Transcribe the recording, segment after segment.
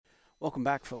Welcome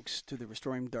back, folks, to the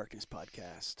Restoring Darkness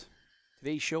podcast.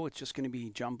 Today's show, it's just going to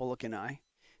be John Bullock and I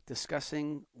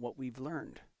discussing what we've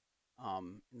learned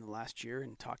in the last year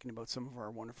and talking about some of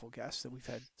our wonderful guests that we've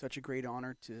had such a great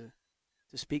honor to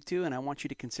speak to. And I want you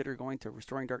to consider going to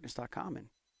restoringdarkness.com and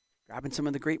grabbing some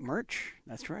of the great merch.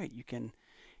 That's right. You can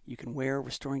wear a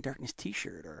Restoring Darkness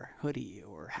t-shirt or hoodie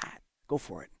or hat. Go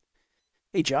for it.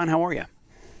 Hey, John, how are you?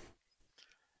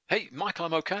 Hey, Michael,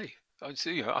 I'm okay. I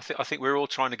see. I think we're all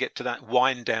trying to get to that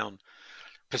wind down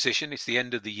position. It's the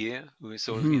end of the year. We're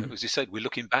sort of, Mm-hmm. as you said, we're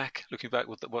looking back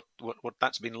what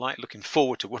that's been like, looking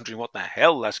forward to wondering what the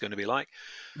hell that's going to be like.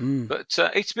 Mm. But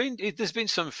there's been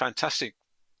some fantastic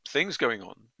things going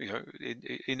on,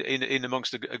 in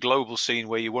amongst a global scene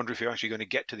where you wonder if you're actually going to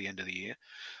get to the end of the year.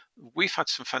 We've had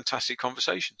some fantastic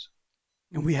conversations.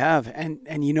 We have, and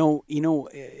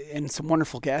and some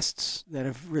wonderful guests that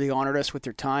have really honored us with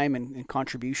their time and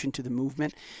contribution to the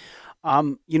movement.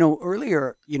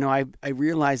 Earlier, I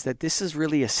realized that this is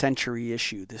really a century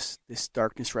issue. This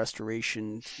darkness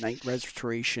restoration, night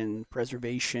restoration,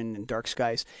 preservation, and dark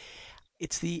skies.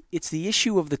 It's the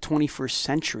issue of the 21st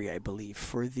century, I believe,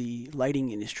 for the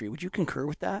lighting industry. Would you concur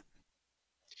with that?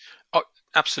 Oh,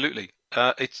 absolutely.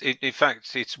 In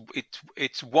fact,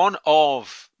 it's one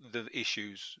of the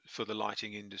issues for the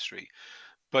lighting industry,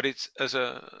 but it's as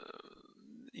a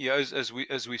as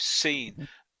we've seen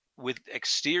with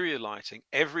exterior lighting,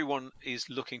 everyone is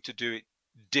looking to do it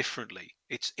differently.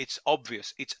 It's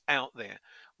obvious. It's out there.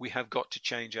 We have got to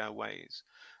change our ways.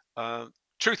 Uh,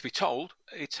 Truth be told,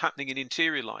 it's happening in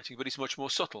interior lighting, but it's much more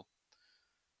subtle.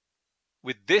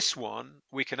 With this one,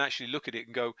 we can actually look at it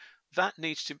and go, that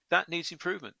needs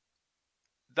improvement.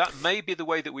 That may be the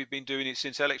way that we've been doing it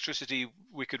since electricity.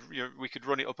 We could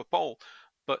run it up a pole,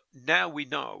 but now we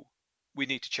know we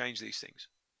need to change these things.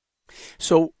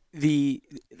 So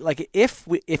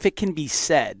if it can be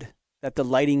said that the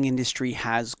lighting industry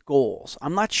has goals,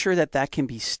 I'm not sure that that can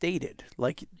be stated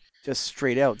like just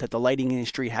straight out that the lighting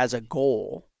industry has a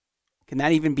goal. Can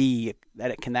that even be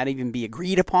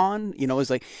agreed upon?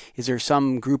 Is there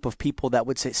some group of people that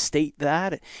would state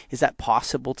that? Is that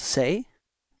possible to say?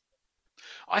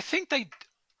 I think they,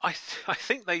 I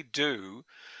think they do,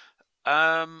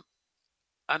 um,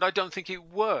 and I don't think it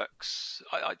works.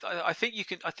 I think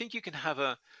you can have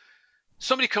a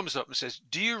somebody comes up and says,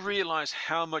 "Do you realize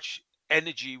how much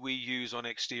energy we use on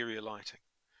exterior lighting?"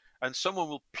 And someone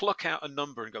will pluck out a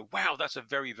number and go, "Wow, that's a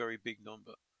very, very big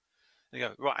number." And you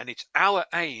go, "Right," and it's our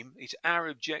aim, it's our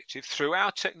objective through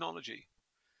our technology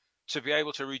to be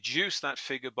able to reduce that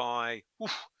figure by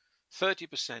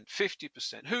 30%,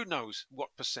 50%, who knows what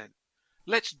percent.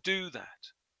 Let's do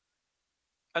that.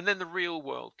 And then the real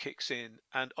world kicks in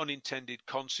and unintended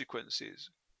consequences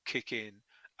kick in.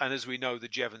 And as we know, the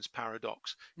Jevons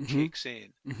paradox Mm-hmm. kicks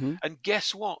in. Mm-hmm. And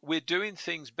guess what? We're doing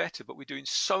things better, but we're doing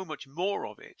so much more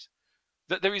of it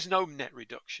that there is no net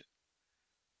reduction.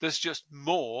 There's just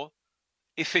more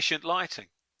efficient lighting.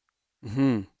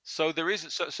 Mm-hmm. So there is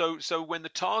so when the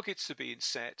targets are being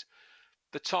set,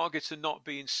 the targets are not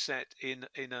being set in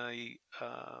a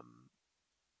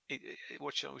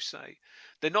what shall we say?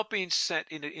 They're not being set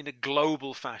in a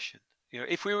global fashion.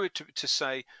 If we were to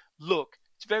say, look,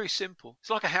 it's very simple. It's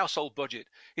like a household budget.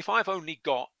 If I've only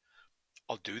got,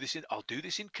 I'll do this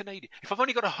in Canadian. If I've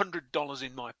only got $100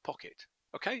 in my pocket,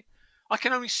 okay, I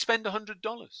can only spend $100.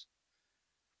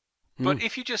 Mm-hmm. But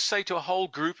if you just say to a whole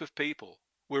group of people,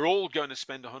 we're all going to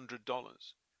spend $100,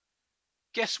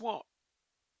 guess what?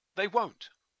 They won't,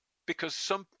 because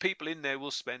some people in there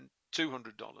will spend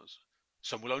 $200.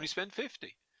 Some will only spend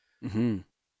 50. Mm-hmm.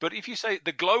 But if you say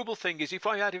the global thing is, if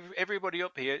I add everybody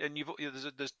up here, and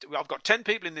I've got 10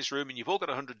 people in this room, and you've all got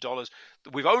 $100,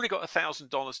 we've only got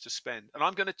 $1,000 to spend, and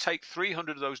I'm going to take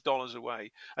 300 of those dollars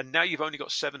away, and now you've only got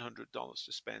 $700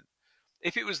 to spend.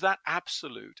 If it was that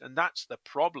absolute, and that's the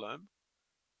problem,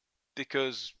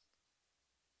 because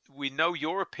we know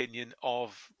your opinion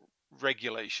of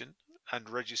regulation and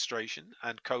registration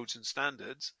and codes and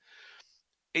standards,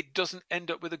 it doesn't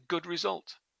end up with a good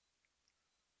result.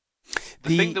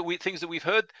 The thing The that we things that we've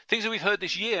heard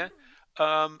this year,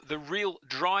 the real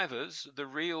drivers, the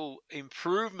real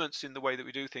improvements in the way that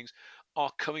we do things,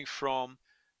 are coming from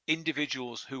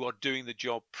individuals who are doing the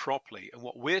job properly. And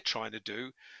what we're trying to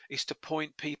do is to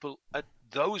point people at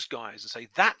those guys and say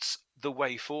that's the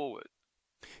way forward.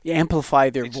 You amplify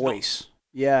their It's not. voice.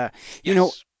 Yeah. You know,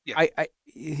 Yes. Yeah. I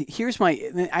here's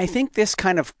my I think this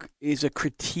kind of is a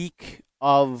critique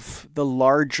of the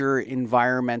larger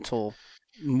environmental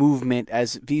movement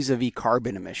as vis-a-vis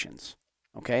carbon emissions.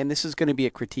 Okay? And this is going to be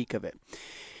a critique of it.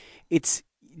 It's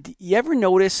You ever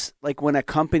notice like when a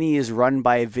company is run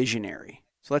by a visionary?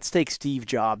 So let's take Steve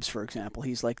Jobs, for example.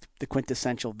 He's like the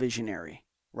quintessential visionary,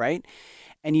 right?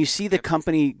 And you see the Yep.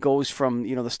 company goes from,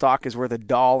 the stock is worth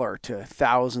 $1 to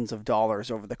thousands of dollars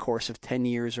over the course of 10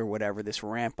 years or whatever, this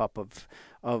ramp up of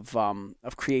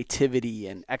creativity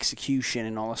and execution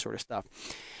and all this sort of stuff.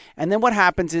 And then what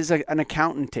happens is an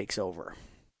accountant takes over,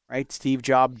 right? Steve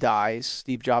Jobs dies,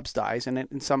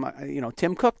 and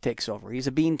Tim Cook takes over. He's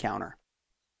a bean counter,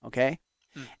 okay?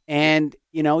 Mm. Yep. And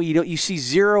you see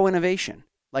zero innovation.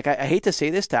 Like I hate to say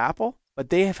this to Apple, but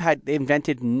they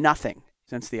invented nothing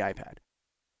since the iPad.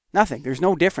 Nothing. There's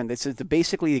no different. This is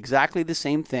basically exactly the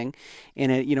same thing.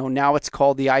 Now it's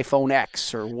called the iPhone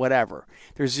X or whatever.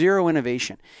 There's zero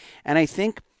innovation, and I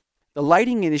think the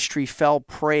lighting industry fell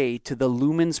prey to the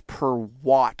lumens per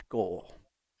watt goal,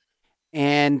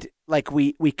 and like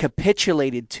we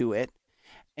capitulated to it,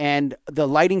 and the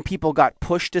lighting people got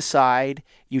pushed aside,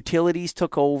 utilities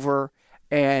took over,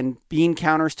 and bean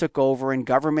counters took over, and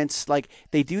governments, like,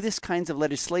 they do this kinds of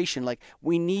legislation like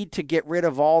we need to get rid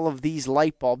of all of these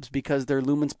light bulbs because their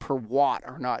lumens per watt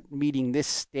are not meeting this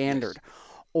Yes. standard,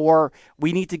 or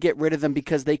we need to get rid of them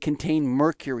because they contain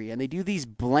mercury, and they do these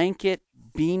blanket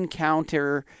bean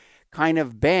counter kind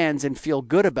of bans and feel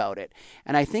good about it.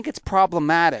 And I think it's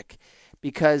problematic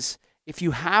because if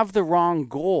you have the wrong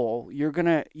goal, you're going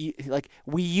to, like,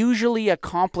 we usually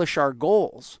accomplish our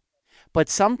goals, but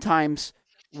sometimes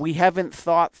we haven't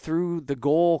thought through the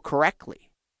goal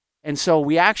correctly. And so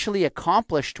we actually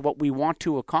accomplished what we wanted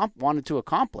to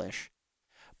accomplish,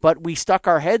 but we stuck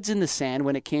our heads in the sand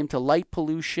when it came to light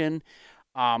pollution,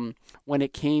 when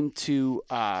it came to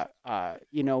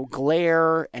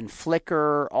glare and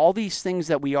flicker, all these things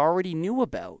that we already knew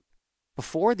about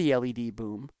before the LED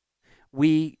boom.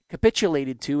 We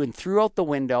capitulated to and threw out the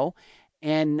window,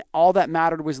 and all that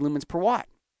mattered was lumens per watt.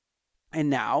 And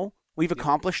now we've Yep.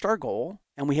 accomplished our goal,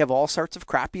 and we have all sorts of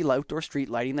crappy outdoor street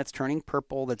lighting that's turning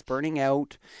purple, that's burning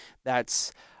out,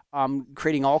 that's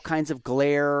creating all kinds of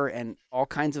glare and all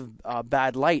kinds of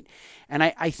bad light. And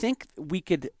I think we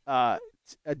could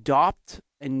adopt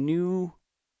a new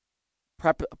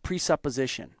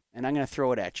presupposition, and I'm going to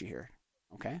throw it at you here.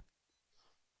 Okay,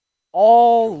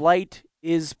 all Sure. light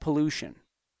is pollution.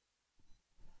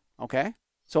 Okay,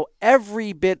 so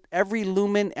every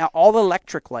lumen, all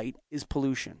electric light is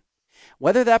pollution.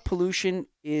 Whether that pollution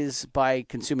is by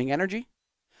consuming energy,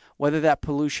 whether that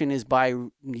pollution is by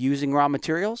using raw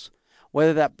materials,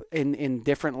 whether that in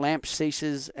different lamp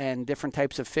spaces and different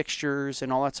types of fixtures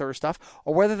and all that sort of stuff,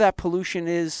 or whether that pollution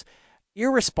is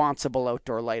irresponsible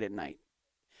outdoor light at night.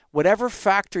 Whatever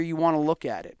factor you want to look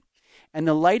at it. And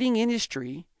the lighting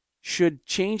industry should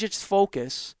change its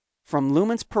focus from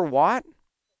lumens per watt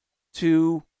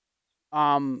to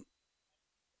um,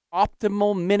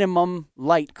 optimal minimum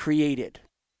light created.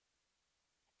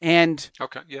 And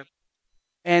Okay. Yeah.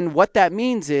 and what that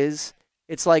means is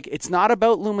it's not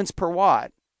about lumens per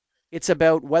watt. It's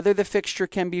about whether the fixture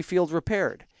can be field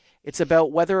repaired. It's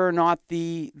about whether or not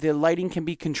the lighting can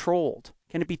be controlled.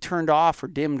 Can it be turned off or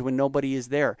dimmed when nobody is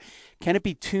there? Can it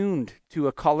be tuned to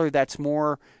a color that's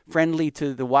more friendly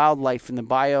to the wildlife and the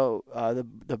bio,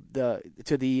 the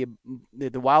to the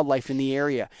wildlife in the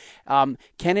area?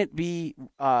 Can it be?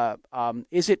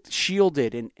 Is it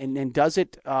shielded and does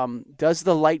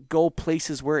the light go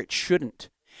places where it shouldn't?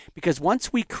 Because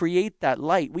once we create that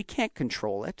light, we can't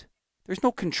control it. There's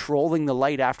no controlling the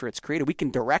light after it's created. We can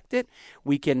direct it,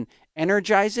 we can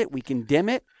energize it, we can dim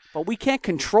it, but we can't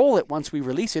control it once we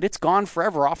release it. It's gone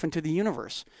forever off into the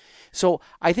universe. So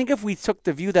I think if we took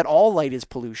the view that all light is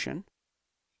pollution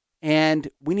and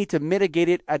we need to mitigate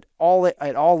it at all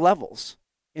levels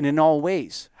and in all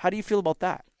ways, how do you feel about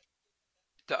that?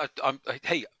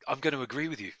 Hey, I'm going to agree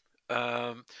with you.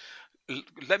 Um,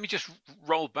 Let me just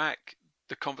roll back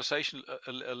the conversation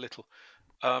a little.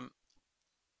 Um,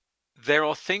 there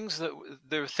are things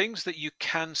that you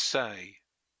can say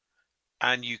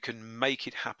and you can make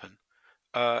it happen.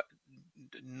 Uh,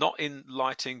 Not in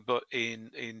lighting, but in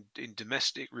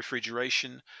domestic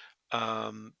refrigeration.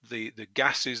 The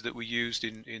gases that were used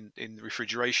in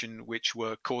refrigeration, which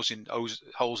were causing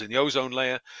holes in the ozone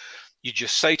layer, you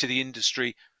just say to the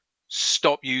industry,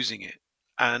 stop using it,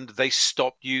 and they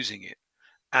stopped using it,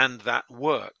 and that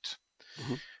worked.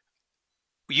 Mm-hmm.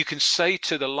 You can say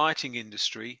to the lighting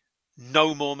industry,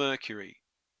 no more mercury,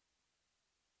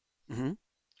 Mm-hmm.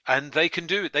 and they can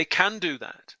do it. They can do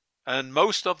that, and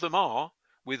most of them are,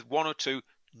 with one or two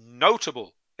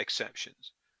notable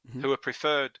exceptions, Mm-hmm. who are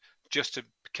preferred just to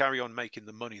carry on making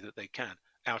the money that they can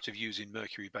out of using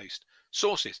mercury-based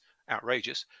sources.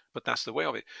 Outrageous, but that's the way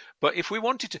of it. But if we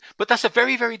wanted to, but that's a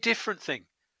very, very different thing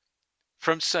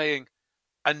from saying,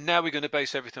 and now we're going to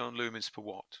base everything on lumens per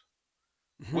watt.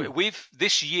 Hmm.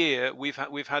 This year we've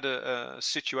had a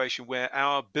situation where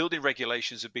our building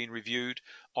regulations have been reviewed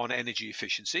on energy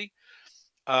efficiency,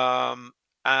 um,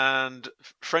 and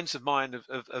friends of mine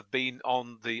have been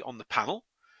on the panel,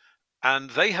 and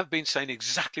they have been saying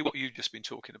exactly what you've just been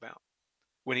talking about.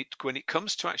 When it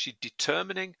comes to actually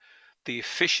determining the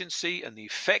efficiency and the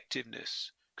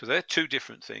effectiveness, because they're two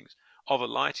different things, of a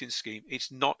lighting scheme,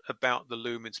 it's not about the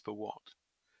lumens per watt.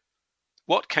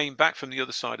 What came back from the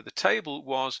other side of the table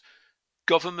was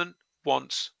government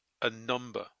wants a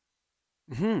number,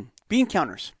 Hmm. Bean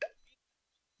counters.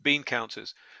 bean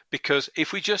counters, because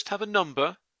if we just have a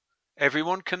number,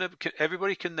 everybody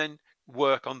can then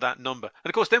work on that number. And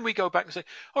of course, then we go back and say,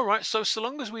 all right, so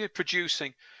long as we are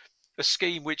producing a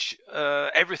scheme which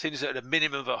everything is at a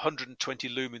minimum of 120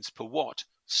 lumens per watt,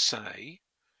 say,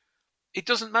 it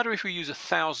doesn't matter if we use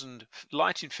 1,000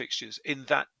 lighting fixtures in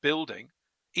that building,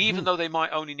 Hmm. even though they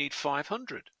might only need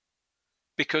 500,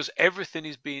 because everything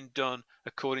is being done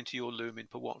according to your lumen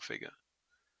per watt figure.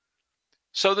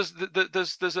 So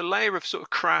there's a layer of sort of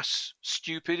crass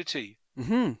stupidity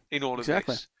Hmm. in all of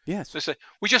Exactly. this. Yes. They say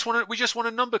we just want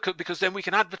a number because then we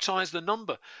can advertise the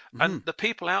number. Hmm. And the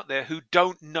people out there who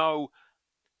don't know,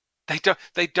 they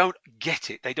don't get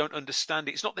it. They don't understand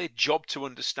it. It's not their job to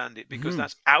understand it, because Hmm.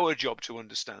 that's our job to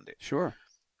understand it. Sure.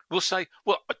 We'll say,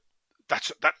 well,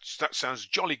 that sounds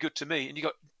jolly good to me, and you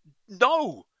go,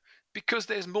 no, because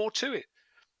there's more to it.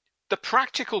 The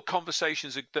practical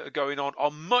conversations that are going on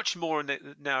are much more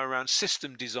now around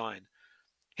system design.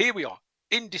 Here we are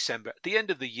in December, at the end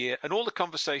of the year, and all the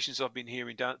conversations I've been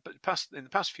hearing in the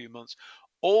past few months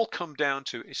all come down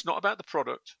to, it's not about the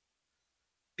product,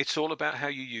 it's all about how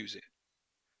you use it.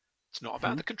 It's not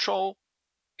about Hmm. the control,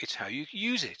 it's how you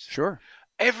use it. Sure.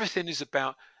 Everything is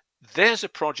about, there's a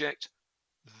project,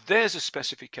 there's a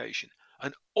specification,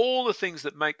 and all the things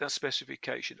that make that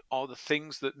specification are the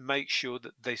things that make sure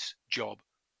that this job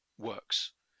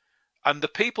works. And the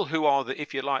people who are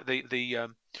if you like,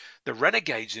 the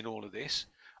renegades in all of this,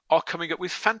 are coming up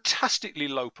with fantastically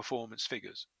low performance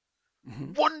figures,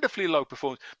 Hmm. wonderfully low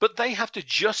performance, but they have to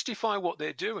justify what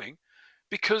they're doing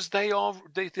because they're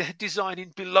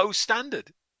designing below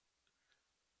standard.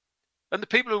 And the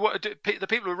people who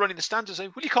are running the standards say,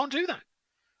 well, you can't do that.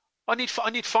 I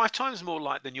need 5 times more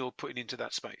light than you're putting into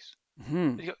that space. Hmm.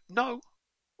 And you go, no,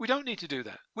 we don't need to do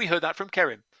that. We heard that from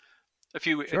Kerim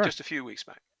Sure. just a few weeks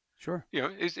back. Sure.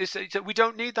 We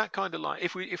don't need that kind of light.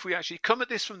 If we actually come at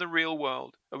this from the real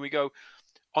world, and we go,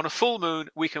 on a full moon,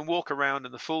 we can walk around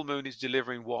and the full moon is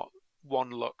delivering what,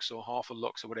 1 lux or half a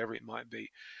lux or whatever it might be,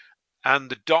 and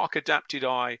the dark adapted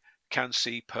eye can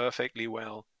see perfectly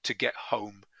well to get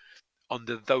home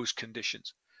under those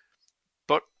conditions.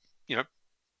 But you know,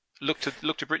 look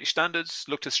to British standards,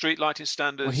 look to street lighting Well,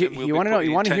 standards, and we'll you be want to know? You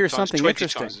putting in want to 10 hear times, something 20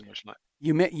 times interesting? as much light.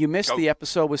 You missed Go. the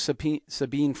episode with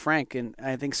Sabine Frank, and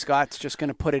I think Scott's just going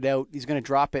to put it out. He's going to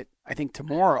drop it, I think,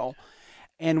 tomorrow.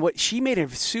 And what she made a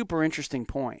super interesting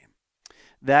point,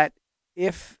 that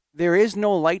if there is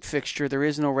no light fixture, there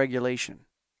is no regulation.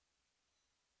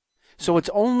 So Mm-hmm. it's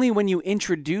only when you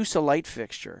introduce a light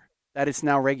fixture that it's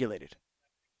now regulated.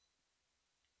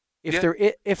 Yeah.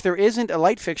 If there isn't a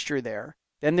light fixture there,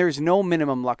 then there's no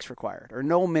minimum lux required or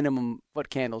no minimum foot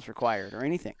candles required or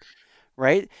anything,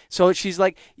 right? So she's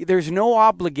like, there's no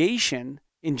obligation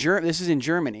in This is in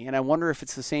Germany, and I wonder if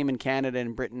it's the same in Canada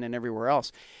and Britain and everywhere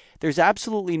else. There's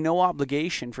absolutely no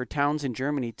obligation for towns in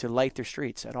Germany to light their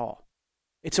streets at all.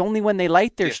 It's only when they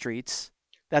light their Yeah. streets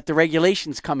that the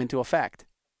regulations come into effect.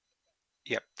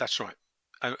 Yeah. That's right.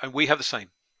 And we have the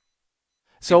same.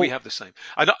 We So, have the same.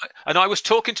 And I was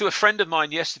talking to a friend of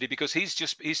mine yesterday, because he's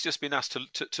just been asked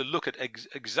to look at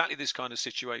exactly this kind of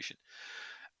situation.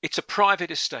 It's a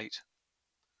private estate,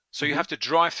 so you mm-hmm, have to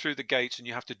drive through the gates and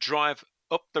you have to drive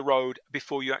up the road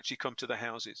before you actually come to the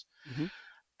houses. mm-hmm,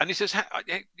 And he says,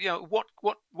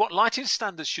 what lighting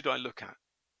standards should I look at?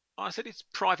 I said, it's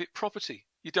private property.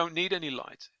 You don't need any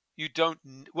light. You don't.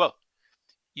 Well,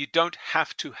 you don't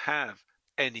have to have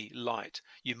any light.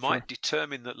 You sure, might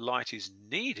determine that light is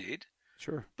needed,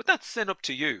 sure, but that's then up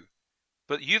to you.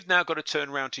 But you've now got to turn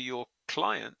around to your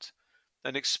client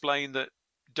and explain that,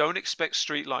 don't expect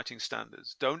street lighting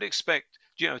standards. Don't expect,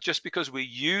 just because we're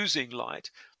using light,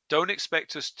 don't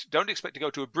expect to go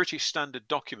to a British standard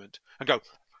document and go,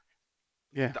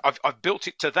 yeah. I've built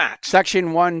it to that,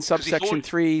 Section 1, because it's all, subsection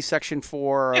 3, section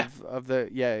 4 yeah, of the,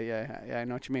 yeah, I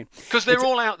know what you mean. because It's they're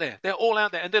all out there. They're all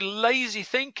out there. And the lazy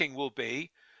thinking will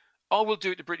be, oh, we'll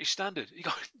do it to British standard. You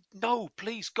go, no,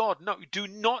 please, God, no, do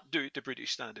not do it to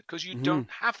British standard, because you mm-hmm, don't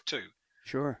have to.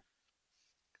 sure,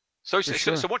 So, for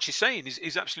so, so sure. what she's saying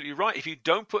is absolutely right. If you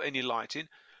don't put any light in,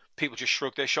 people just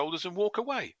shrug their shoulders and walk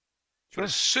away. But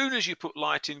as Sure. soon as you put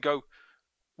light in, go,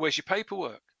 where's your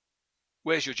paperwork?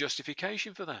 Where's your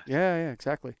justification for that? Yeah, yeah,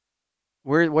 exactly.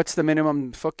 What's the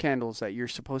minimum foot candles that you're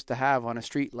supposed to have on a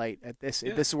street light at this?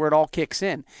 Yeah. This is where it all kicks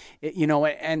in,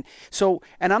 and so,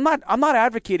 and I'm not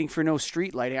advocating for no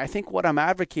street lighting. I think what I'm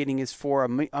advocating is for a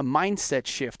mindset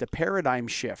shift, a paradigm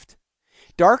shift.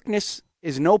 Darkness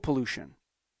is no pollution.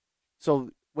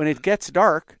 So when it gets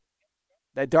dark,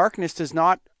 that darkness does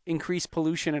not increase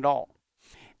pollution at all.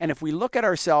 And if we look at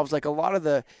ourselves like a lot of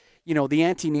the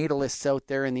antinatalists out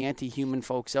there and the anti-human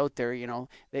folks out there,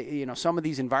 some of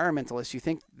these environmentalists, you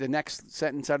think the next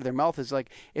sentence out of their mouth is like,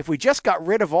 if we just got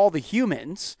rid of all the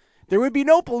humans, there would be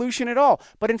no pollution at all.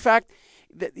 But in fact,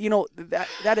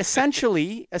 that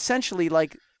essentially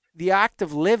like the act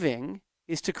of living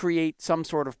is to create some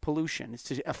sort of pollution. It's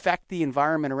to affect the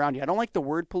environment around you. I don't like the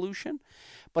word pollution,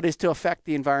 but is to affect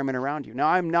the environment around you. Now,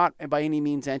 I'm not by any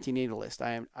means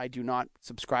antinatalist. I do not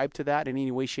subscribe to that in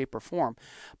any way, shape, or form.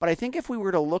 But I think if we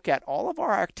were to look at all of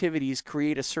our activities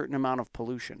create a certain amount of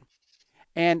pollution,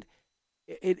 and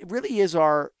it really is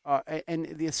and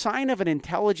the sign of an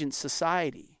intelligent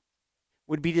society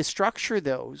would be to structure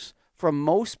those from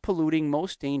most polluting,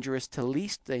 most dangerous to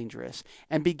least dangerous,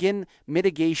 and begin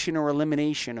mitigation or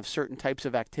elimination of certain types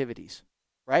of activities,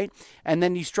 right? And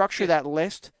then you structure Yes. that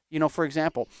list. For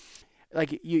example,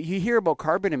 like you hear about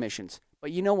carbon emissions,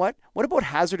 but you know what? What about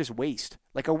hazardous waste?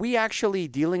 Like, are we actually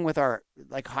dealing with our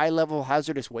like high level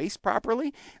hazardous waste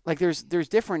properly? Like, there's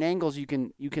different angles you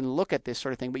can look at this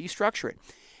sort of thing, but you structure it.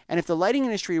 And if the lighting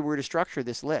industry were to structure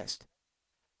this list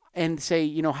and say,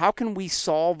 how can we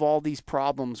solve all these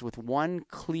problems with one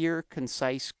clear,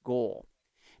 concise goal?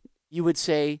 You would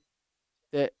say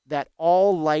that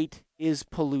all light is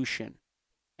pollution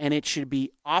and it should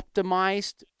be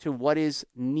optimized to what is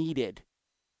needed.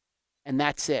 And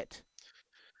that's it.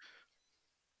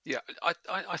 Yeah.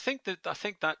 I think that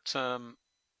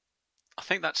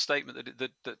statement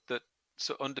that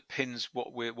sort of underpins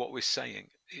what we're saying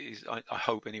is, I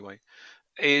hope anyway,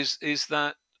 is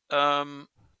that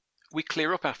we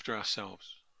clear up after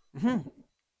ourselves, Mm-hmm.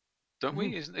 don't Mm-hmm.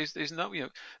 we? Isn't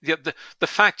that, the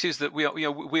fact is that we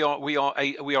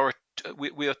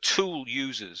are tool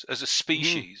users as a Mm-hmm.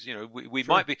 species. We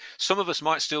might Sure. be, some of us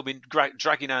might still be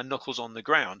dragging our knuckles on the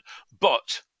ground,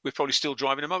 but we're probably still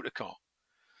driving a motor car.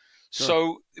 Sure.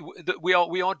 So we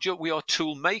are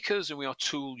tool makers and we are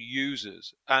tool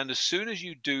users, and as soon as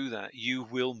you do that, you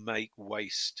will make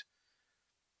waste.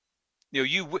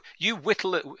 You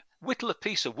whittle a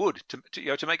piece of wood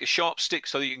to make a sharp stick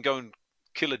so that you can go and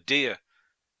kill a deer.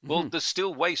 Well, Mm-hmm. there's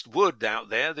still waste wood out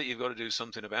there that you've got to do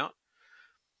something about,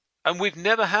 and we've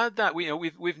never had that.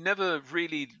 We've never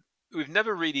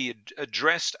really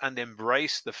addressed and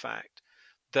embraced the fact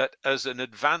that as an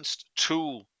advanced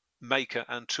tool maker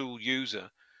and tool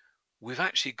user, we've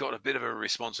actually got a bit of a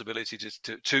responsibility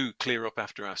to clear up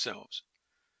after ourselves.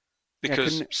 Yeah, Because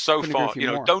couldn't so couldn't agree far, with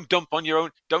you more. don't dump on your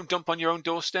own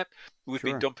doorstep. We've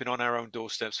been Sure. dumping on our own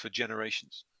doorsteps for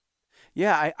generations.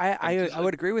 Yeah, I, I, And I I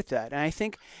would agree with that. And I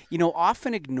think,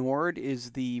 often ignored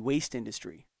is the waste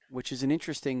industry, which is an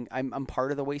interesting, I'm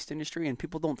part of the waste industry and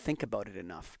people don't think about it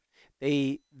enough.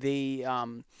 For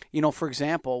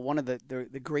example, one of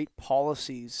the great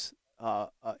policies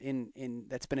in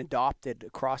that's been adopted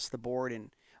across the board in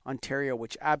Ontario,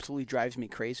 which absolutely drives me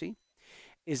crazy,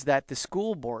 is that the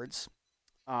school boards,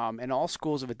 and all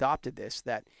schools have adopted this,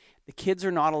 that the kids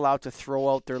are not allowed to throw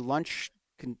out their lunch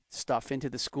stuff into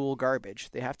the school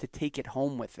garbage. They have to take it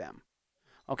home with them.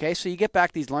 Okay, so you get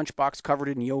back these lunchbox covered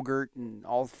in yogurt and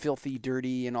all filthy,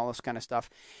 dirty, and all this kind of stuff.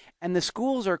 And the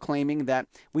schools are claiming that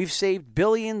we've saved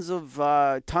billions of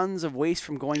tons of waste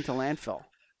from going to landfill.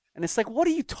 And it's like, what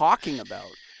are you talking about?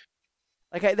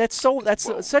 Like that's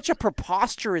well, such a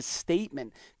preposterous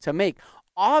statement to make.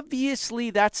 Obviously,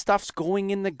 that stuff's going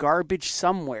in the garbage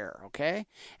somewhere, okay?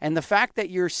 And the fact that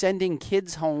you're sending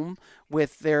kids home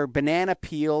with their banana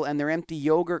peel and their empty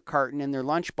yogurt carton in their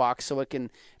lunchbox so it can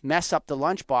mess up the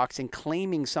lunchbox and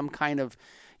claiming some kind of,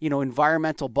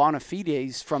 environmental bona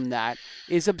fides from that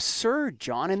is absurd,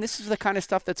 John. And this is the kind of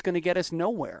stuff that's going to get us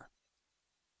nowhere.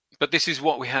 but this is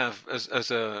what we have as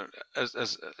and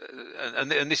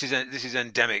this is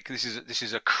endemic. This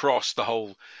is across the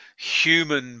whole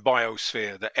human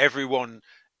biosphere, that everyone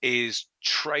is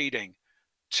trading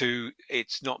to,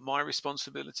 it's not my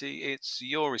responsibility, it's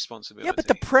your Yeah, but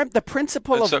the responsibility. the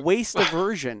principle And of so, waste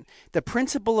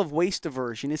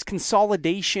aversion is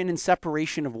consolidation and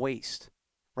separation of waste.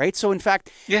 Right? So in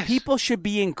fact, yes, people should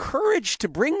be encouraged to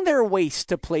bring their waste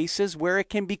to places where it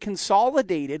can be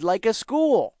consolidated like a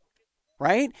school.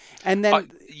 right? And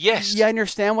then you Yes.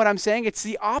 understand what I'm saying? It's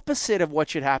the opposite of what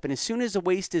should happen. As soon as the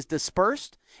waste is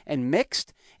dispersed and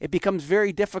mixed, it becomes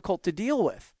very difficult to deal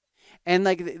with. And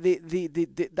like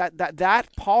that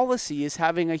policy is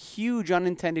having a huge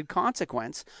unintended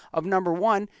consequence of number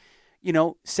one,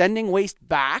 sending waste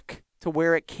back to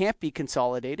where it can't be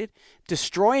consolidated,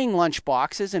 destroying lunch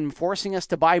boxes and forcing us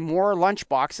to buy more lunch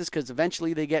boxes because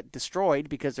eventually they get destroyed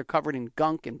because they're covered in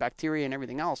gunk and bacteria and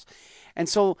everything else. And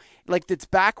so, like, it's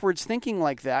backwards thinking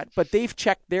like that, but they've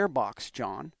checked their box,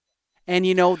 John. And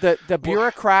the Well,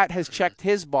 bureaucrat has checked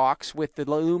his box with the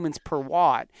lumens per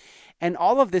watt, and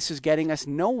all of this is getting us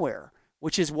nowhere.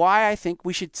 Which is why I think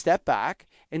we should step back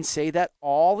and say that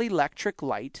all electric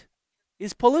light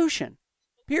is pollution.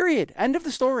 Period. End of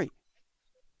the story.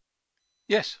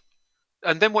 yes.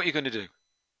 And then what are you going to do?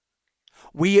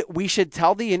 We should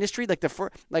tell the industry like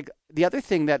the other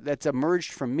thing that's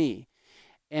emerged from me,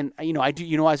 and I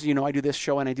do as I do this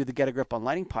show and I do the Get a Grip on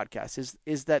Lighting podcast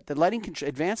is that the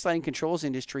advanced lighting controls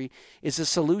industry is a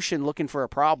solution looking for a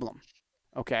problem.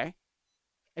 Okay,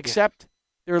 Yeah. except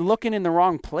they're looking in the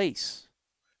wrong place.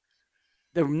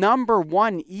 The number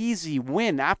one easy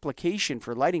win application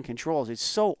for lighting controls is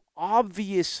so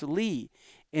obviously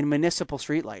in municipal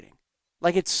street lighting.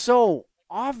 Like, it's so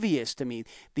obvious to me.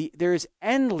 There's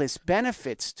endless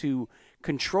benefits to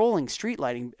controlling street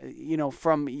lighting.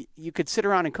 From you could sit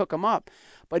around and cook them up,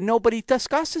 but nobody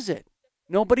discusses it.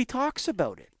 Nobody talks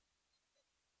about it.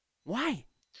 Why?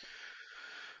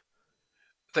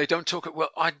 They don't talk. Well,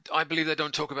 I believe they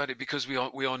don't talk about it because we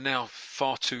are now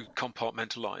far too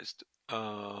compartmentalized.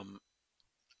 Um,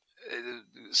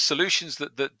 Solutions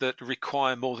that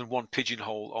require more than one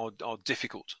pigeonhole are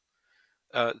difficult.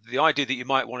 The idea that you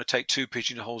might want to take two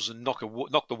pigeonholes and knock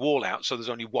the wall out so there's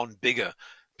only one bigger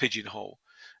pigeonhole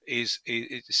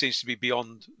it seems to be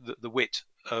beyond the wit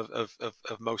of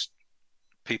most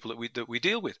people that we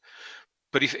deal with.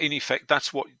 But if in effect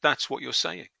that's what you're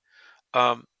saying,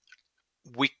 um,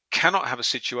 we cannot have a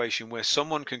situation where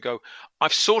someone can go,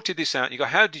 I've sorted this out. And you go,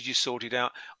 how did you sort it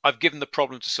out? I've given the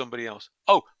problem to somebody else.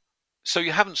 Oh, so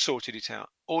you haven't sorted it out.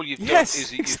 All you've done Yes.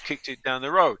 is that you've kicked it down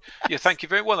the road. Yeah, thank you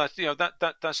very well.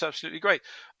 That's absolutely great.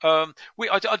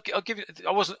 I'll give you.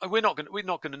 I wasn't. We're not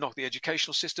going to knock the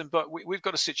educational system, but we've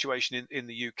got a situation in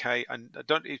the UK, and I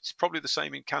don't. It's probably the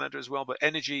same in Canada as well. But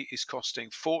energy is costing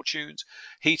fortunes.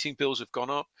 Heating bills have gone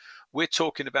up. We're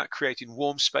talking about creating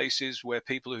warm spaces where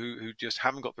people who just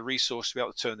haven't got the resource to be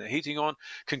able to turn their heating on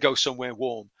can go somewhere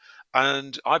warm.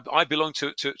 And I belong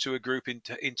to a group in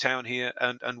town here,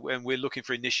 and we're looking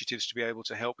for initiatives to be able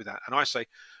to help with that. And I say,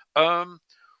 um,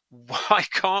 why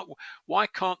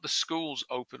can't the schools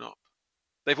open up?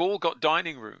 They've all got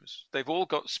dining rooms, they've all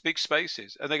got big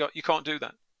spaces, and you can't do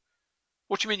that.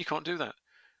 What do you mean you can't do that?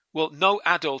 Well, no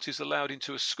adult is allowed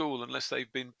into a school unless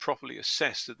they've been properly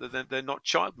assessed that they're not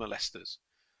child molesters.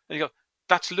 And you go,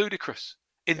 that's ludicrous.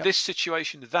 In Yep. this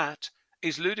situation, that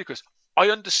is ludicrous. I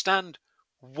understand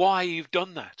why you've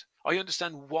done that. I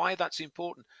understand why that's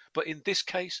important. But in this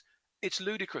case, it's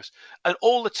ludicrous. And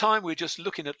all the time, we're just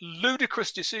looking at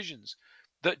ludicrous decisions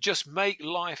that just make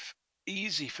life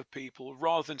easy for people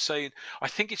rather than saying, I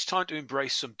think it's time to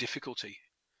embrace some difficulty.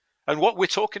 And what we're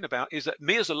talking about is that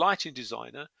me as a lighting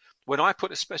designer, when I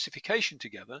put a specification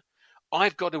together,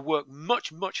 I've got to work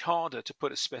much, much harder to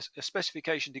put a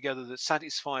specification together that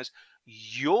satisfies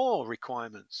your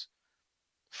requirements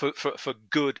for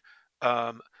good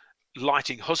um,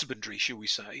 lighting husbandry, shall we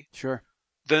say, Sure.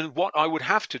 than what I would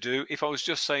have to do if I was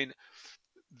just saying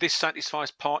this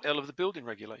satisfies Part L of the building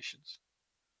regulations.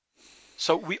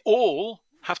 So we all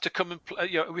have to come and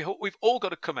we've all got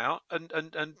to come out and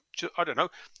I don't know,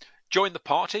 join the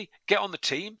party, get on the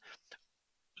team,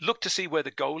 look to see where the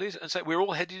goal is, and say we're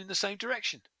all headed in the same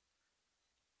direction.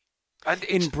 And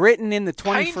In it's Britain in the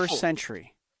 21st painful.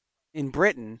 century, in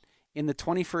Britain in the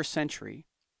 21st century,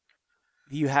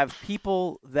 you have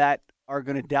people that are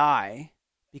going to die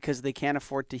because they can't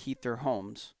afford to heat their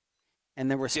homes.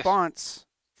 And the Yes, response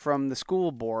from the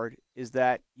school board is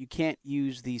that you can't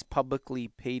use these publicly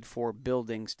paid for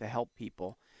buildings to help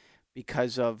people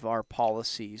because of our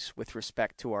policies with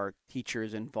respect to our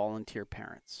teachers and volunteer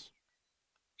parents.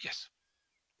 yes,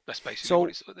 that's basically So,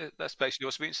 that's basically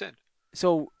what's being said.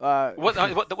 so What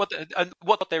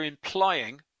they're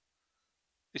implying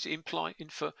is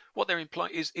infer what they're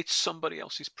implying is it's somebody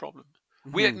else's problem.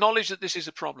 We mhm, acknowledge that this is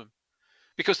a problem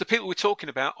because the people we're talking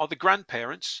about are the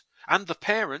grandparents and the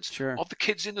parents sure, of the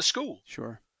kids in the school.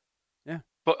 sure, yeah.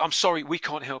 But I'm sorry, we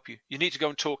can't help you. You need to go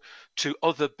and talk to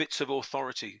other bits of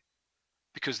authority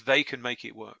because they can make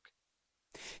it work.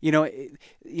 You know,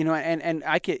 and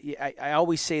I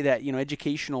always say that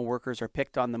educational workers are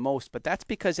picked on the most, but that's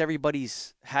because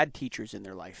everybody's had teachers in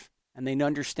their life and they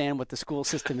understand what the school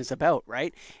system is about,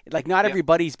 right? Like not Yeah.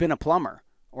 everybody's been a plumber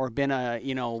or been a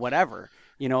whatever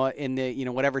in the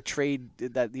whatever trade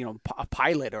that a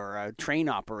pilot or a train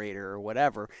operator or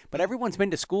whatever, but Mm. everyone's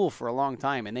been to school for a long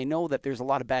time and they know that there's a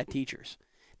lot of bad teachers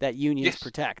that unions Yes.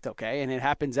 protect, okay, and it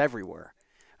happens everywhere.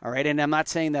 All right. And I'm not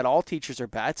saying that all teachers are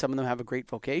bad. Some of them have a great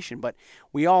vocation, but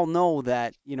we all know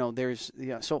that, there's,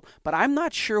 so, but I'm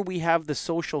not sure we have the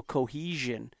social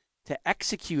cohesion to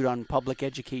execute on public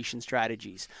education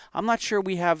strategies. I'm not sure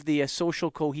we have the social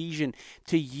cohesion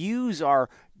to use our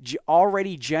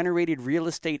already generated real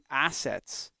estate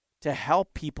assets to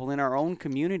help people in our own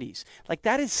communities. Like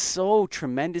that is so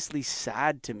tremendously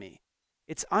sad to me.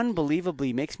 It's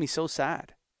unbelievably makes me so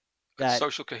sad And that,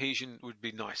 social cohesion would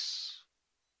be nice. you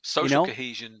Social know,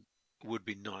 cohesion would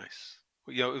be nice.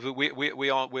 We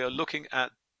are looking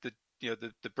at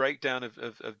the breakdown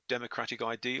of democratic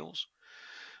ideals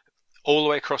all the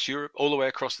way across Europe, all the way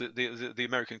across the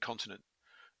American continent.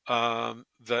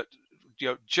 That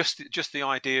just the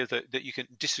idea that you can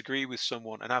disagree with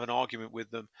someone and have an argument with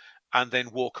them and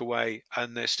then walk away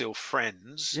and they're still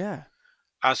friends, yeah.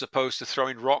 as opposed to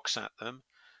throwing rocks at them,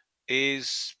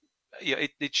 is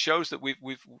it shows that we've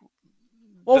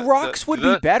Well, rocks would be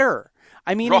the better.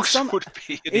 I mean, in rocks some would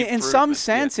be an in some improvement. Yeah.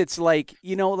 sense, it's like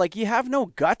like you have no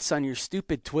guts on your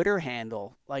stupid Twitter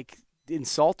handle, like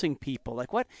insulting people.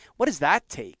 Like what does that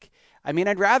take? I mean,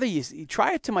 I'd rather you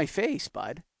try it to my face,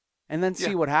 bud, and then see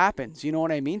Yeah. what happens. You know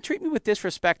what I mean? Treat me with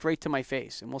disrespect right to my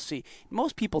face, and we'll see.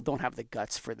 Most people don't have the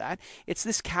guts for that. It's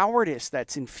this cowardice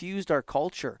that's infused our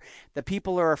culture that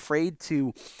people are afraid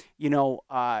to,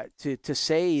 to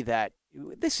say that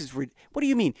this is what do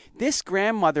you mean? This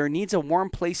grandmother needs a warm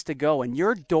place to go, and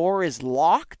your door is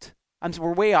locked.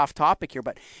 We're way off topic here,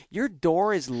 but your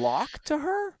door is locked to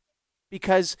her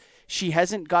because she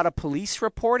hasn't got a police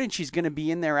report, and she's going to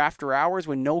be in there after hours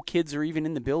when no kids are even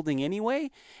in the building anyway.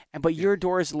 And but Yeah. your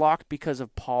door is locked because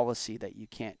of policy that you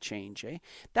can't change.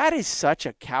 That is such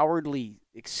a cowardly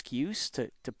excuse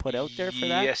to put out there for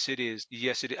that. Yes, it is.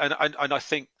 Yes, it is. And I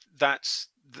think that's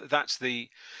the,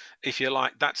 if you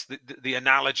like, that's the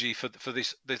analogy for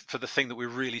this for the thing that we're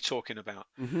really talking about.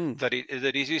 Mm-hmm. That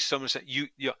it is someone saying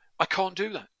I can't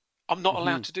do that. I'm not Mm-hmm.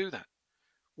 allowed to do that.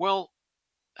 Well,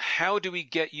 how do we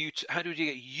get you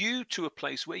to a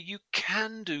place where you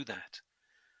can do that?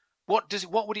 What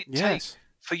would it take Yes.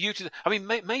 for you to? I mean,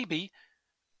 maybe,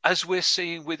 as we're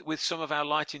seeing with some of our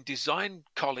lighting design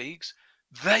colleagues,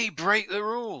 they break the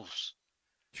rules.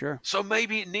 Sure. So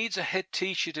maybe it needs a head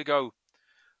teacher to go,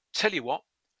 tell you what,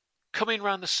 come in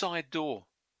round the side door.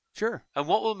 Sure. And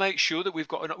what will make sure that we've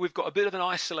got a bit of an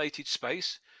isolated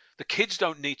space. The kids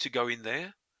don't need to go in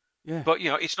there, Yeah. but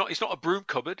it's not a broom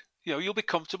cupboard. You'll be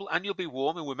comfortable and you'll be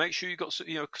warm, and we'll make sure you've got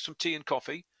some tea and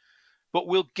coffee. But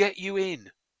we'll get you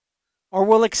in. Or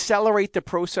we'll accelerate the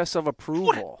process of What?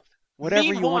 approval. Whatever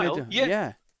you want to Meanwhile, do. yeah,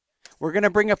 Yeah. We're going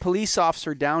to bring a police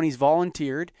officer down. He's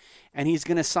volunteered, and he's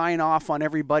going to sign off on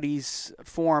everybody's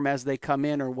form as they come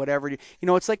in or whatever.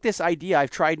 It's like this idea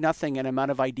I've tried nothing and I'm out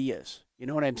of ideas. You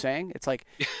know what I'm saying? It's like,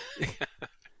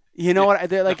 you know yeah, what?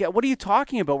 They're no, like, what are you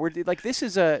talking about? We're like, this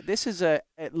is a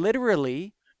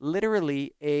literally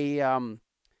a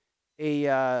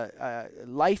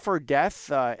life or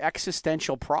death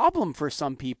existential problem for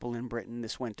some people in Britain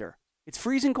this winter. It's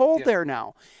freezing cold yeah, there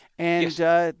now, and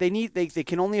yes. they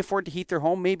can only afford to heat their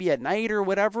home maybe at night or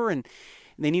whatever, and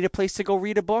they need a place to go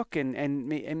read a book, and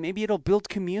maybe it'll build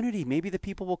community. Maybe the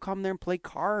people will come there and play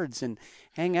cards and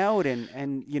hang out,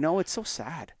 and it's so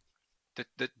sad.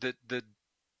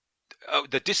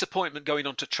 The disappointment going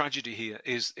on to tragedy here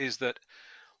is that,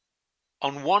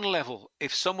 on one level,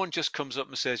 if someone just comes up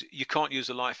and says you can't use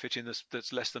a light fitting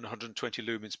that's less than 120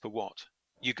 lumens per watt,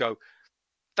 you go,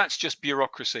 that's just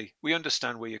bureaucracy. We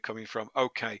understand where you're coming from.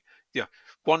 Okay, yeah,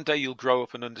 one day you'll grow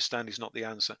up and understand is not the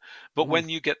answer. But Hmm. when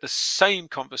you get the same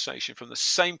conversation from the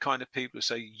same kind of people who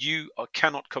say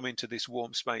cannot come into this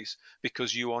warm space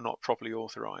because you are not properly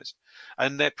authorized,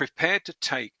 and they're prepared to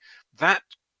take that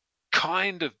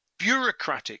kind of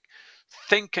bureaucratic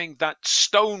thinking, that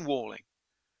stonewalling,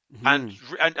 and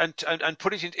Hmm. and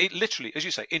put it in it literally, as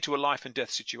you say, into a life and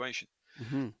death situation,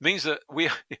 Hmm. means that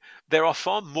there are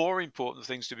far more important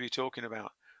things to be talking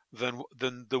about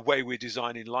than the way we're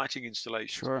designing lighting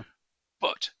installations. Sure.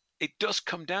 But it does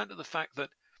come down to the fact that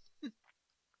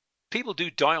people do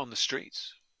die on the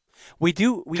streets. We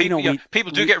do. We you know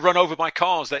People do we get run over by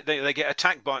cars. They get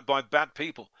attacked by bad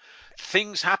people.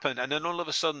 Things happen, and then all of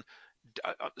a sudden,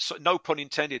 no pun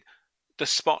intended, the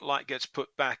spotlight gets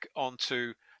put back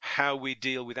onto how we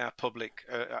deal with our public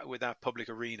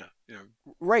arena.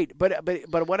 Right,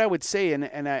 but what I would say,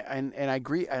 and I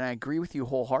agree with you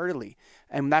wholeheartedly,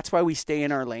 and that's why we stay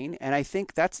in our lane. And I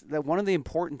think that's one of the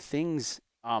important things,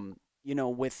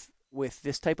 with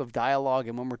this type of dialogue,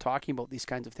 and when we're talking about these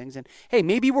kinds of things. And hey,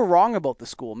 maybe we're wrong about the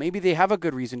school. Maybe they have a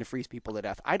good reason to freeze people to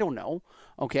death. I don't know.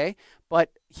 Okay, but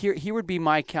here would be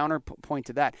my counterpoint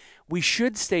to that. We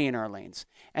should stay in our lanes,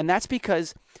 and that's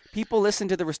because people listen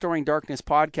to the Restoring Darkness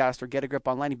podcast or Get a Grip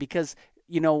Online because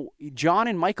John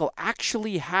and Michael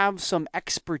actually have some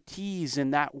expertise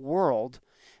in that world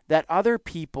that other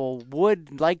people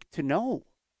would like to know.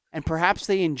 And perhaps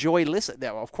they enjoy listening.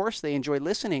 Of course, they enjoy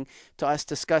listening to us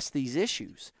discuss these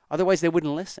issues. Otherwise, they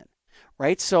wouldn't listen,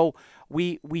 right? So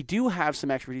we do have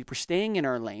some expertise. We're staying in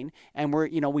our lane, and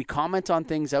we comment on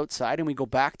things outside, and we go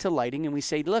back to lighting, and we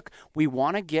say, look, we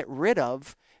want to get rid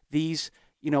of these,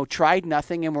 tried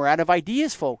nothing, and we're out of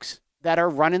ideas, folks, that are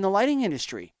running the lighting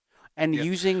industry and Yeah.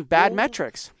 using bad Well,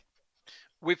 metrics.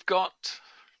 we've got.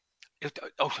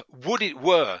 Would it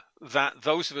were that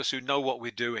those of us who know what we're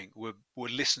doing were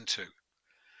listened to?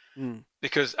 Mm.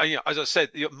 Because as I said,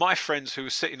 my friends who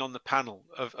are sitting on the panel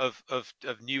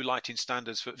of new lighting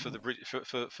standards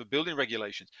for building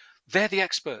regulations, they're the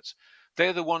experts.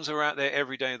 They're the ones who are out there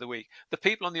every day of the week. The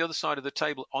people on the other side of the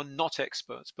table are not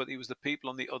experts, but it was the people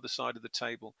on the other side of the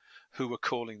table who were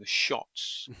calling the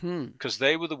shots, Mm-hmm. because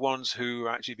they were the ones who were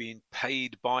actually being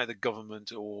paid by the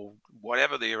government or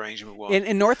whatever the arrangement was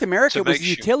In North America, to it was make the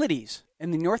sure. utilities.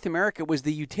 In North America, it was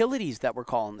the utilities that were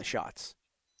calling the shots.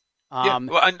 Yeah, Um,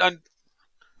 well, and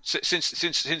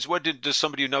since when does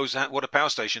somebody who knows what a power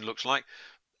station looks like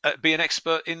be an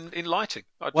expert in lighting?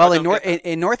 I Well, don't get that.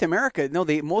 In North America, no,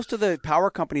 most of the power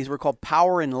companies were called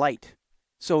Power and Light.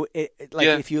 So, like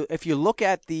Yeah. if you look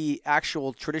at the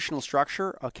actual traditional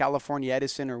structure, a California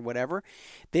Edison or whatever,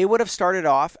 they would have started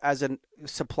off as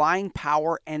supplying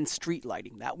power and street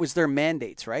lighting. That was their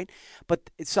mandates, right?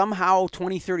 But somehow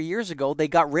 20, 30 years ago, they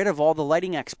got rid of all the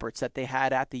lighting experts that they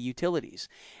had at the utilities.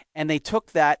 And they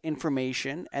took that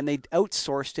information and they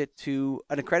outsourced it to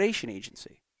an accreditation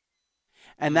agency.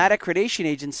 And that Mm. accreditation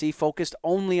agency focused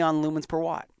only on lumens per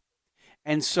watt.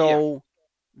 And Yeah. so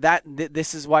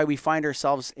this is why we find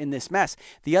ourselves in this mess.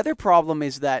 The other problem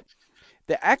is that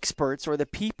the experts or the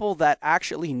people that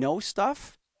actually know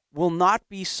stuff will not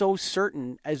be so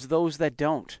certain as those that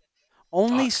don't. I,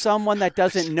 Only someone that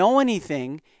doesn't know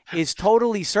anything is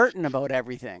totally certain about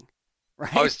everything, I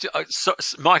right?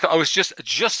 was, Michael. I was just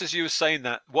as you were saying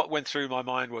that. What went through my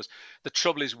mind was the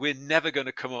trouble is we're never going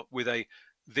to come up with a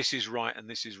this is right and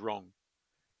this is wrong,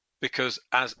 because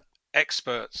as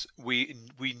experts we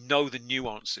know the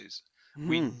nuances,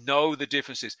 we Hmm. know the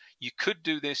differences. You could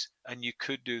do this and you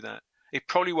could do that. It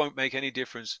probably won't make any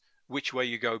difference which way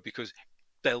you go, because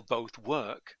they'll both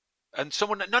work. And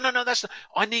someone, no, that's not,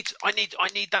 I need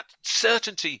that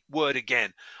certainty word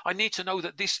again. I need to know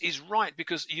that this is right,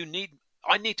 because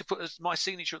I need to put my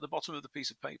signature at the bottom of the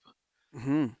piece of paper.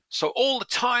 Hmm. So all the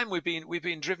time we've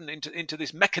been driven into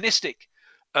this mechanistic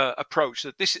approach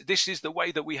that this is the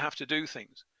way that we have to do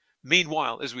things.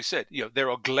 Meanwhile, as we said, there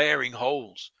are glaring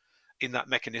holes in that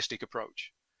mechanistic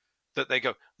approach that they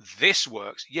go, this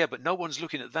works, yeah, but no one's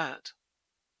looking at that.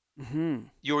 Hmm.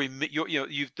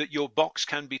 That your box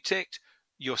can be ticked,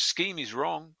 your scheme is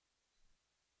wrong,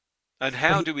 and But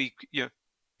how do we?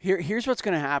 here's what's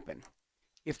going to happen.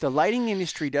 If the lighting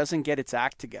industry doesn't get its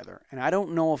act together, and I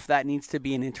don't know if that needs to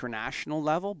be an international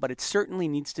level, but it certainly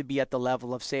needs to be at the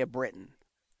level of, say, a Britain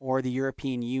or the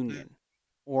European Mm, Union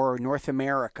or North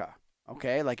America.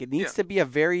 Okay, like it yeah, needs to be a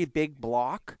very big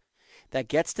block that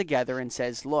gets together and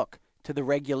says, look, to the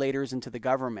regulators and to the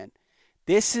government,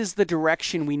 this is the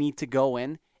direction we need to go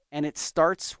in. And it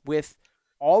starts with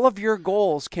all of your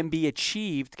goals can be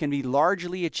achieved, can be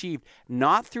largely achieved,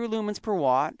 not through lumens per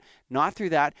watt, not through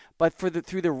that, but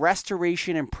through the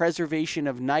restoration and preservation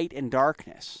of night and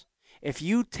darkness. If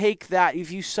you take that,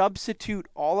 if you substitute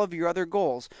all of your other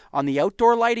goals on the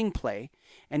outdoor lighting play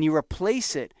and you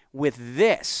replace it with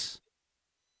this,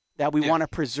 that we yeah, want to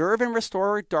preserve and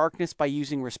restore darkness by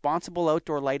using responsible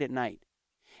outdoor light at night.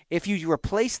 If you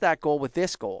replace that goal with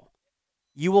this goal,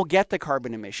 you will get the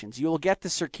carbon emissions, you will get the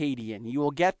circadian, you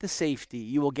will get the safety,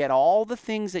 you will get all the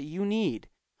things that you need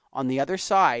on the other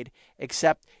side,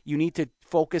 except you need to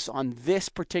focus on this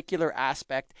particular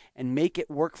aspect and make it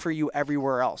work for you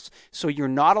everywhere else. So you're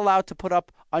not allowed to put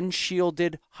up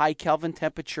unshielded, high Kelvin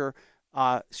temperature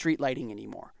street lighting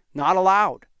anymore. Not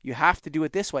allowed. You have to do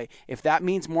it this way. If that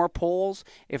means more poles,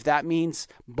 if that means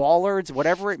bollards,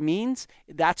 whatever it means,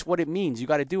 that's what it means. You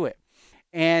got to do it.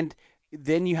 And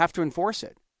then you have to enforce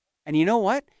it. And you know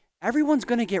what? Everyone's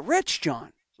going to get rich,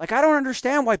 John. Like, I don't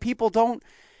understand why people don't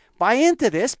buy into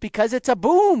this because it's a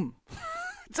boom.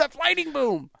 It's a lighting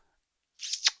boom.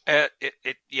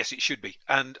 Yes, it should be,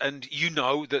 and you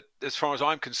know that as far as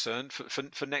I'm concerned,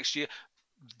 for next year,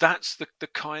 that's the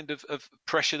kind of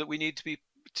pressure that we need to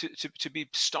be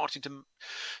starting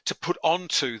to put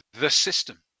onto the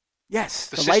system. Yes,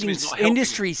 The the system lighting is not helping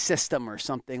industry us. system or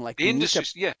something. Like, The we need to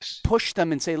industries, yes, push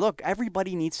them and say, look,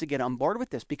 everybody needs to get on board with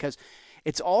this because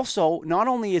it's also not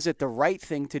only is it the right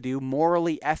thing to do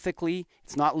morally, ethically,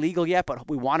 it's not legal yet, but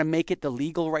we want to make it the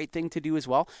legal right thing to do as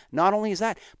well. Not only is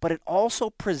that, but it also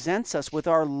presents us with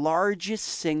our largest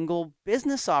single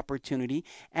business opportunity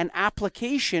and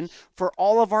application for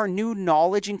all of our new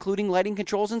knowledge, including lighting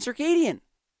controls and circadian.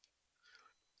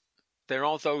 there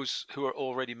are those who are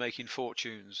already making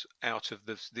fortunes out of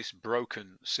this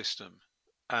broken system,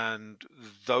 and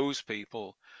those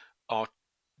people are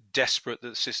desperate that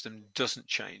the system doesn't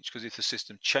change, because if the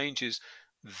system changes,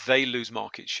 they lose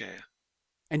market share.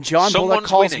 And John Bullock Someone's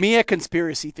calls winning. me a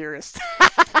conspiracy theorist.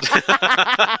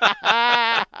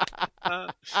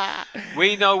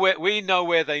 we know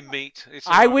where they meet. It's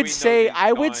all I right. would We know say these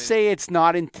I would guys. say it's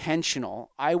not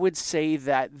intentional. I would say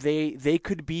that they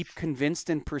could be convinced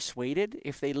and persuaded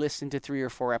if they listen to 3 or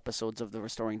 4 episodes of the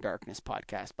Restoring Darkness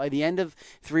podcast. By the end of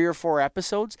 3 or 4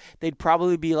 episodes, they'd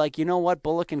probably be like, you know what,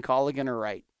 Bullock and Colligan are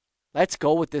right. Let's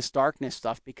go with this darkness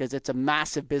stuff because it's a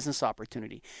massive business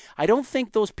opportunity. I don't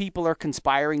think those people are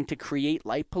conspiring to create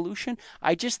light pollution.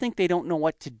 I just think they don't know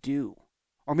what to do.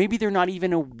 Or maybe they're not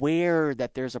even aware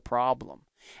that there's a problem.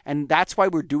 And that's why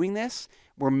we're doing this.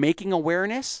 We're making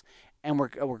awareness and we're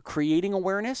creating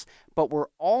awareness, but we're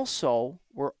also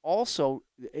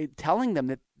telling them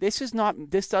that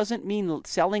this doesn't mean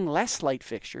selling less light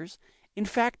fixtures. In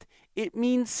fact, it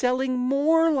means selling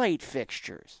more light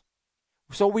fixtures.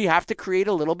 So we have to create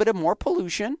a little bit of more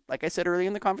pollution, like I said earlier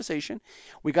in the conversation.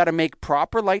 We got to make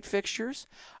proper light fixtures.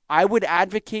 I would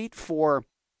advocate for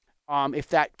if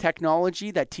that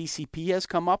technology that TCP has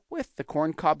come up with, the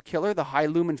corncob killer, the high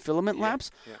lumen filament Yeah,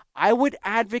 lamps, yeah. I would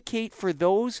advocate for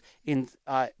those in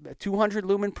 200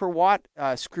 lumen per watt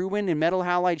screw in metal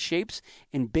halide shapes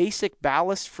in basic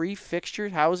ballast free fixture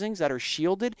housings that are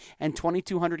shielded and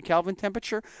 2200 Kelvin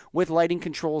temperature with lighting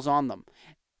controls on them.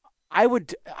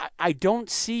 I don't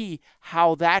see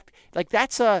how that, like,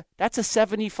 that's a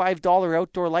 $75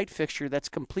 outdoor light fixture that's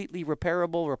completely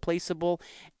repairable, replaceable,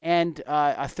 and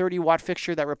a 30-watt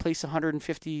fixture that replaces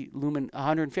 150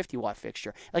 watt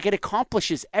fixture. Like, it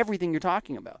accomplishes everything you're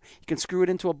talking about. You can screw it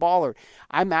into a bollard.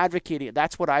 I'm advocating it.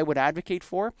 That's what I would advocate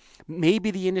for.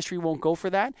 Maybe the industry won't go for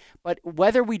that, but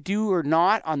whether we do or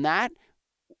not on that,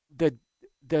 the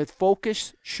the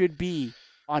focus should be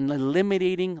on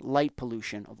eliminating light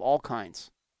pollution of all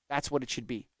kinds. That's what it should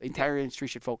be. The Yeah. entire industry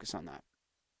should focus on that.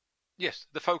 Yes,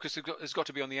 the focus has got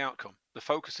to be on the outcome. The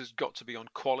focus has got to be on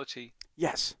quality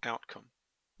Yes. outcome.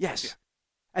 Yeah. Yes.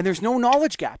 And there's no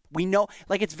knowledge gap. We know,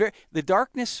 like, it's very the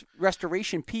darkness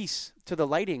restoration piece to the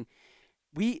lighting.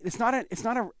 It's not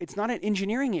an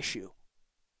engineering issue.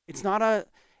 It's not a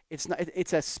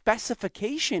it's a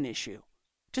specification issue.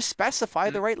 Just specify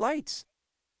Mm. the right lights.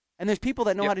 And there's people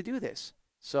that know how Yep. to do this.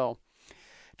 So,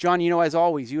 John, as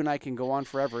always, you and I can go on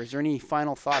forever. Is there any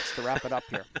final thoughts to wrap it up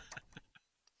here?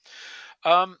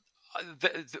 Um,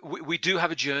 we do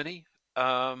have a journey.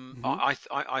 Mm-hmm.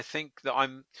 I think that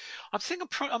I'm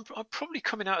probably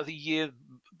coming out of the year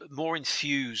more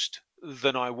enthused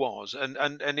than I was, and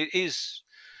it is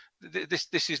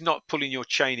this is not pulling your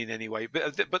chain in any way,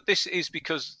 but this is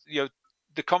because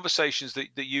the conversations that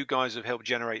you guys have helped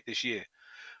generate this year,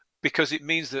 because it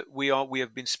means that we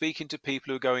have been speaking to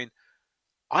people who are going,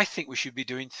 I think we should be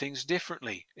doing things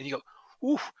differently, and you go,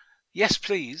 ooh, yes,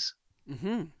 please.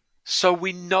 Mm-hmm. So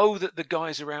we know that the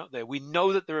guys are out there. We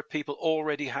know that there are people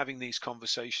already having these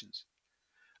conversations,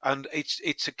 and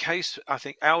it's a case. I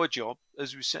think our job,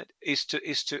 as we said, is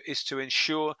to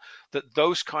ensure that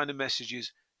those kind of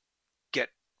messages get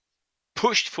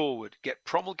pushed forward, get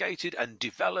promulgated and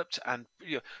developed, and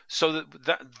so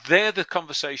that they're the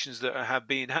conversations that have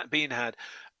being had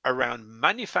around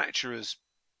manufacturers'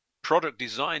 product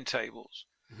design tables,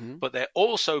 Mm-hmm. but they're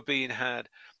also being had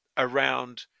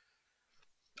around,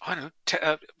 I don't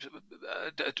know,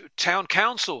 town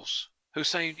councils who are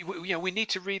saying, we need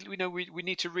to we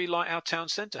need to relight our town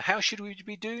centre. How should we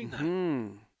be doing that?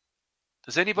 Mm-hmm.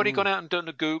 Has anybody Mm. gone out and done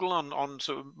a Google on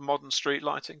sort of modern street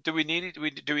lighting? Do we need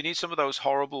it? Do we need some of those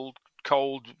horrible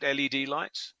cold LED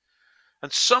lights?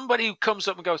 And somebody comes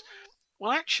up and goes,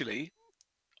 well, actually,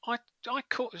 I I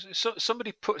caught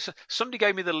somebody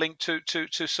gave me the link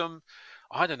to some,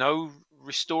 I don't know,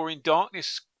 restoring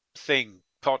darkness thing.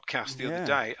 podcast the other Yeah.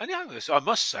 day, and I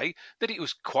must say that it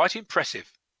was quite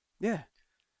impressive. Yeah.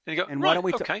 And you go, And why right, don't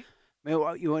we? okay.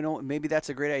 Maybe that's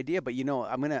a great idea, but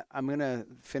I'm gonna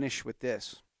finish with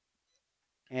this,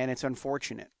 and it's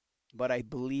unfortunate, but I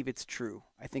believe it's true.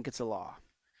 I think it's a law.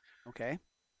 Okay,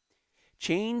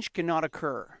 change cannot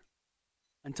occur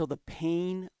until the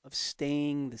pain of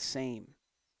staying the same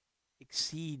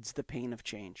exceeds the pain of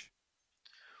change.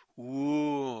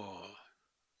 Ooh.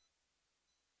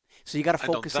 So you got to And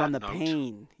on focus on that the note,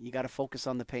 pain. You got to focus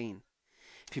on the pain.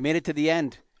 If you made it to the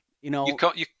end, you you know,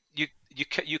 can't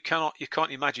you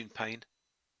can't imagine pain.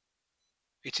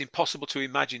 It's impossible to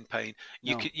imagine pain.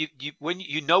 no, When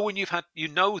you know when you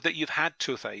know that you've had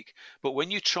toothache, but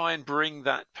when you try and bring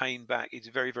that pain back, it's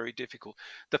very, very difficult.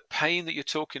 The pain that you're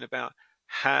talking about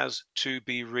has to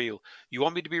be real. You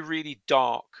want me to be really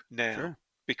dark now sure,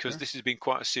 because sure. this has been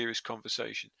quite a serious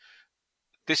conversation.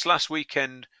 This last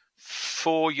weekend,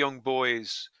 four young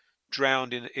boys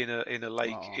drowned in a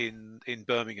lake Oh, in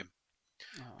Birmingham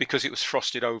oh, because it was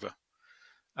frosted over,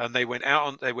 and they went out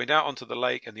onto the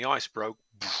lake, and the ice broke,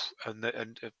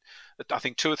 and I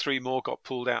think two or three more got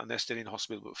pulled out, and they're still in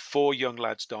hospital. But four young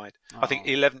lads died. I think oh.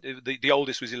 11. The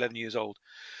oldest was 11 years old.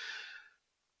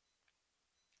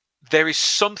 There is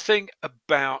something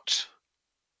about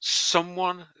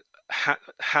someone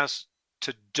has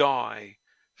to die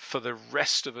for the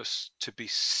rest of us to be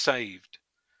saved.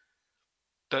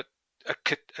 That a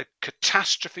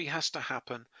catastrophe has to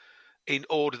happen in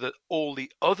order that all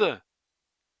the other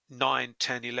 9,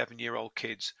 10, 11-year-old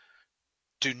kids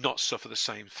do not suffer the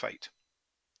same fate.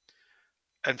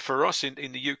 And for us in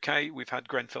the UK, we've had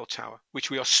Grenfell Tower,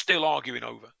 which we are still arguing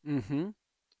over. Mm-hmm.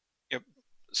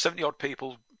 70 odd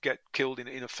people get killed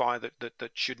in a fire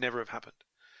that should never have happened.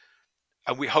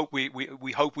 And we hope we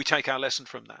take our lesson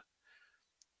from that.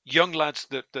 Young lads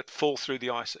that fall through the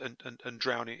ice and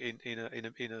drown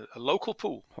in a local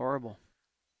pool. Horrible.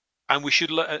 And we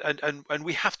should learn, and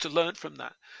we have to learn from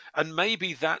that. And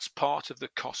maybe that's part of the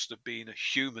cost of being a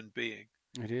human being.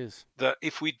 It is. That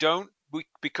if we don't,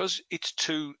 because it's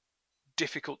too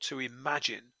difficult to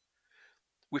imagine,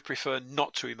 we prefer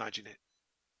not to imagine it.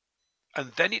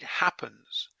 And then it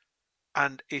happens,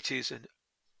 and it is an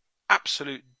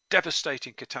absolute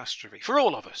devastating catastrophe for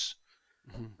all of us.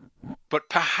 Mm-hmm. But Sure.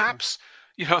 perhaps,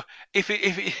 if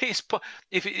it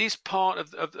is part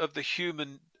of the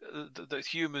human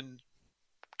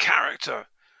character,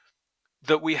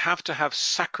 that we have to have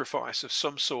sacrifice of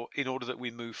some sort in order that we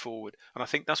move forward. And I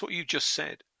think that's what you just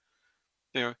said.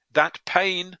 That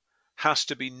pain has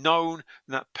to be known,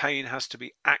 and that pain has to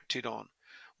be acted on.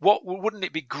 Wouldn't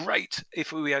it be great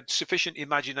if we had sufficient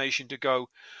imagination to go,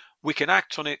 we can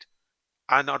act on it,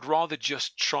 and I'd rather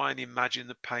just try and imagine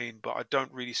the pain, but I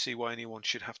don't really see why anyone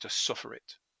should have to suffer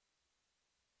it.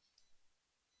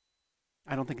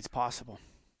 I don't think it's possible.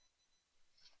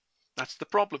 That's the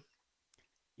problem.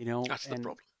 That's the And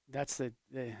problem. that's it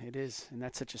is, and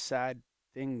that's such a sad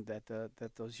thing that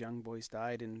those young boys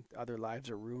died and other lives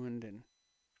are ruined, and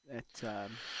it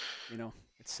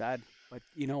it's sad. But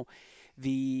with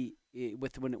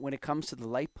when it comes to the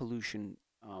light pollution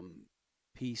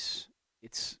piece,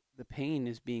 it's the pain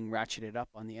is being ratcheted up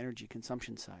on the energy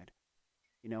consumption side.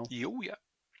 You know, Oh yeah,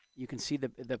 you can see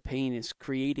the pain is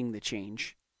creating the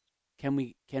change. Can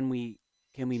we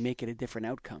make it a different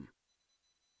outcome?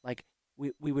 Like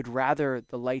we would rather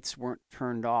the lights weren't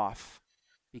turned off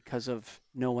because of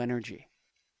no energy.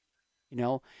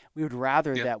 We would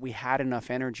rather yeah, that we had enough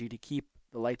energy to keep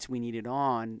the lights we needed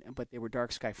on, but they were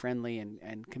dark sky friendly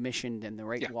and commissioned and the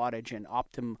right yeah, wattage and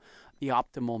the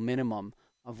optimal minimum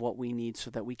of what we need so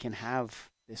that we can have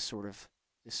this sort of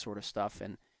stuff.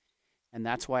 And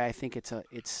that's why I think it's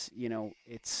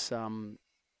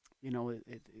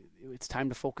time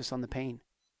to focus on the pain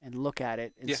and look at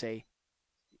it and yeah. say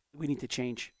we need to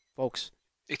change, folks.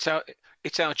 It's our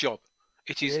it's our job.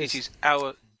 It It is it is. is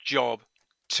our job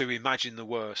to imagine the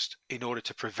worst in order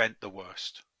to prevent the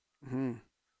worst. Mm-hmm.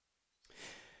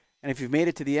 And if you've made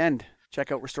it to the end,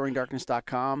 check out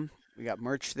restoringdarkness.com. We got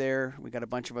merch there. We got a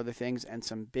bunch of other things and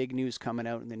some big news coming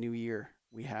out in the new year.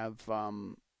 We have,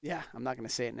 I'm not going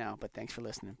to say it now, but thanks for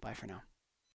listening. Bye for now.